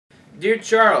Dear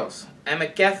Charles, I'm a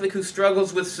Catholic who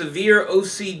struggles with severe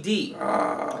O.C.D.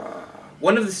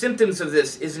 One of the symptoms of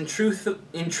this is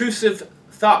intrusive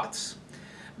thoughts.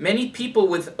 Many people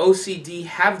with O.C.D.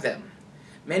 have them.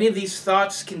 Many of these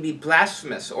thoughts can be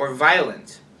blasphemous or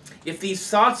violent. If these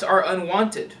thoughts are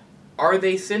unwanted, are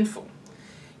they sinful?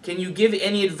 Can you give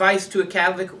any advice to a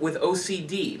Catholic with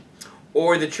O.C.D.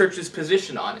 or the Church's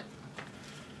position on it?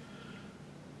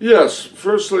 Yes.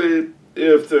 Firstly,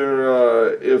 if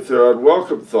they're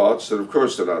unwelcome thoughts, then of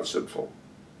course they're not sinful.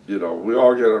 You know, we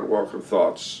all get unwelcome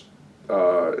thoughts.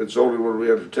 It's only when we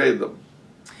entertain them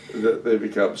that they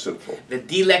become sinful. The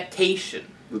delectation.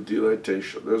 The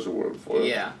delectation. There's a word for it.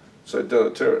 Yeah. It's like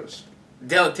deleterious.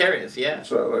 Deleterious, yeah.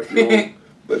 It's like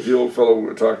the old fellow we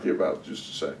were talking about used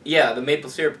to say. Yeah, the maple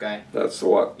syrup guy. That's the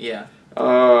one. Yeah.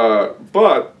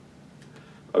 But,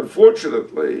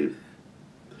 unfortunately,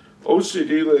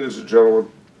 OCD, ladies and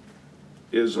gentlemen,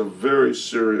 is a very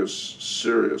serious,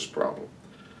 serious problem.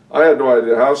 I had no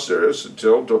idea how serious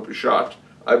until, don't be shocked,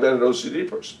 I met an OCD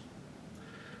person.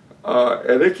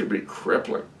 And it can be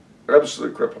crippling,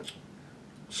 absolutely crippling.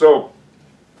 So,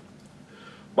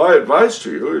 my advice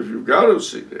to you, if you've got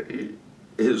OCD,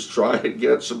 is try and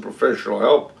get some professional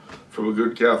help from a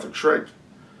good Catholic shrink.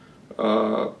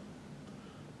 Because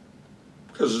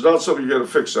it's not something you're going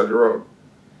to fix on your own.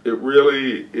 It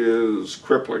really is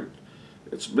crippling.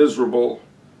 It's miserable.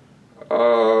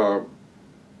 And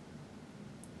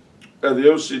the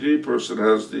OCD person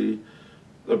has the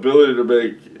ability to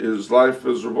make his life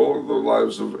miserable and the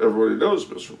lives of everybody he knows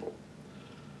miserable.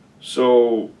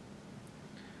 So,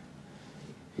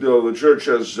 you know, the Church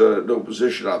has no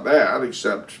position on that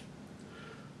except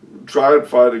try and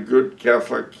find a good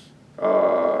Catholic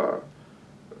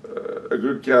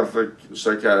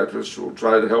psychiatrist who will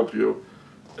try to help you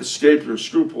escape your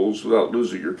scruples without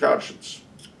losing your conscience,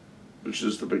 which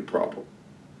is the big problem.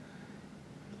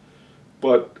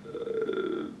 But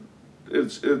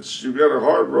you've got a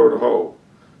hard road to hoe,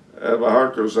 and my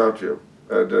heart goes out to you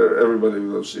and everybody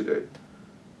with OCD.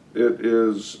 It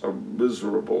is a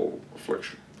miserable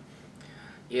affliction.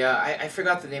 Yeah, I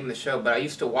forgot the name of the show, but I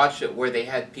used to watch it where they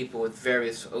had people with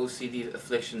various OCD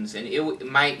afflictions, and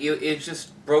it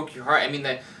just broke your heart. I mean,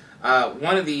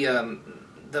 one of the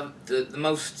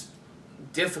most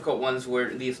difficult ones were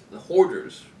these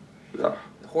hoarders. Yeah.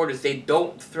 The hoarders, they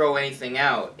don't throw anything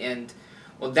out, and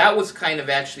well, that was kind of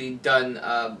actually done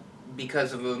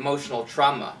because of emotional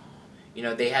trauma. You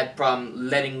know, they had problem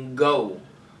letting go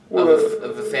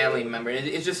of a family member, and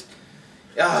it's just.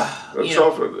 It's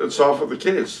often the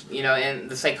case. You know, and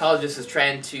the psychologist is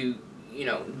trying to, you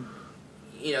know,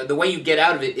 the way you get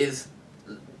out of it is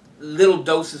little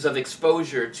doses of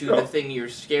exposure to the thing you're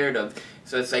scared of.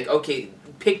 So it's like, okay,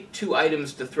 pick 2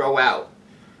 items to throw out,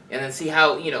 and then see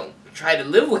how, try to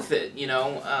live with it,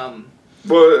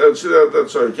 Well, see,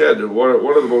 that's what I can do. One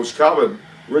of the most common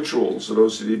rituals that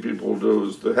OCD people do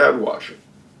is the hand washing.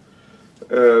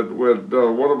 And when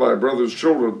one of my brother's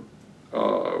children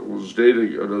was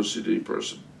dating an OCD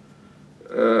person,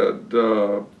 and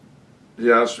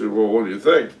he asked me, well, what do you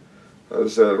think? I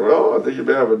said, well, I think you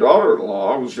may have a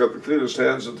daughter-in-law who's got the cleanest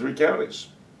hands in 3 counties.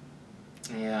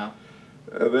 Yeah.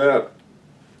 And that,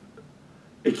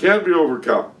 it can be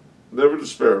overcome. Never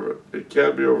despair of it. It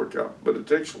can be overcome, but it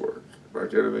takes work,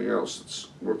 like anything else that's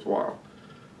worthwhile.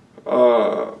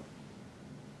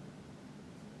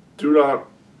 Do not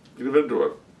give into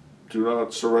it. Do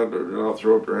not surrender. Do not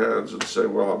throw up your hands and say,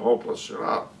 well, I'm hopeless. You're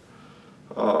not.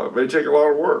 It may take a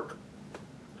lot of work.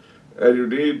 And you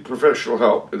need professional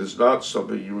help. It is not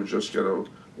something you are just going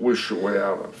to wish your way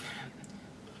out of.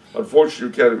 Unfortunately,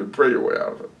 you can't even pray your way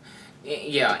out of it.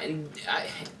 Yeah, and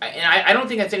I don't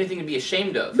think that's anything to be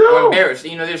ashamed of or embarrassed.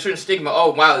 There's a certain stigma. Oh,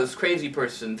 wow, this crazy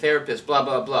person, therapist, blah,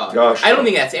 blah, blah. Gosh, I don't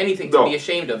think that's anything to be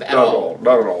ashamed of at all.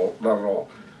 Not at all. Not at all.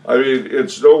 I mean,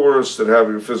 it's no worse than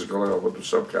having a physical ailment of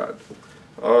some kind.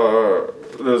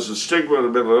 There's a stigma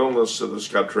of mental illness in this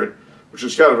country, which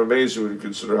is kind of amazing when you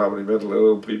consider how many mentally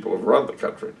ill people have run the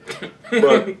country.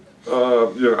 But,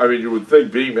 you would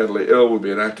think being mentally ill would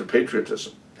be an act of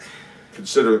patriotism,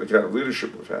 considering the kind of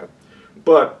leadership we've had.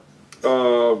 But,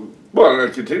 and I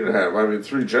continue to have,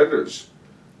 3 genders.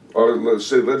 Or let's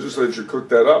say legislature cooked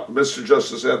that up. Mr.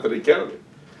 Justice Anthony Kennedy.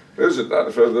 There's it not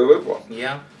if ever there lived one.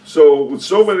 Yeah. So with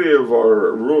so many of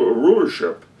our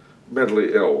rulership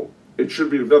mentally ill, it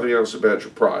should be, if nothing else, a badge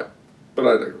of pride. But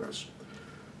I digress.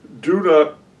 Do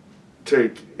not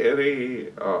take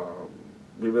any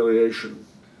humiliation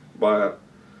by it.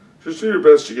 Just do your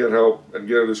best to get help and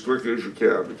get it as quickly as you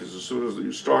can, because as soon as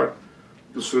you start,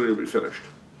 the sooner you'll be finished.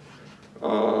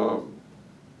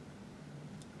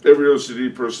 Every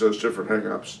OCD person has different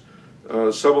hang-ups.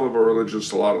 Some of them are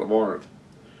religious, a lot of them aren't.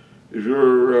 If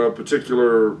your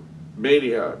particular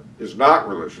mania is not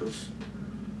religious,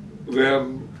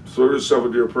 then throw yourself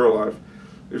into your prayer life.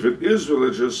 If it is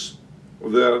religious,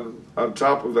 then on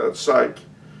top of that psych,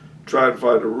 try and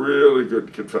find a really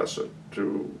good confessor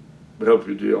to help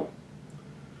you deal.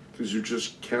 Because you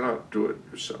just cannot do it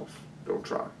yourself. Don't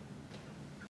try.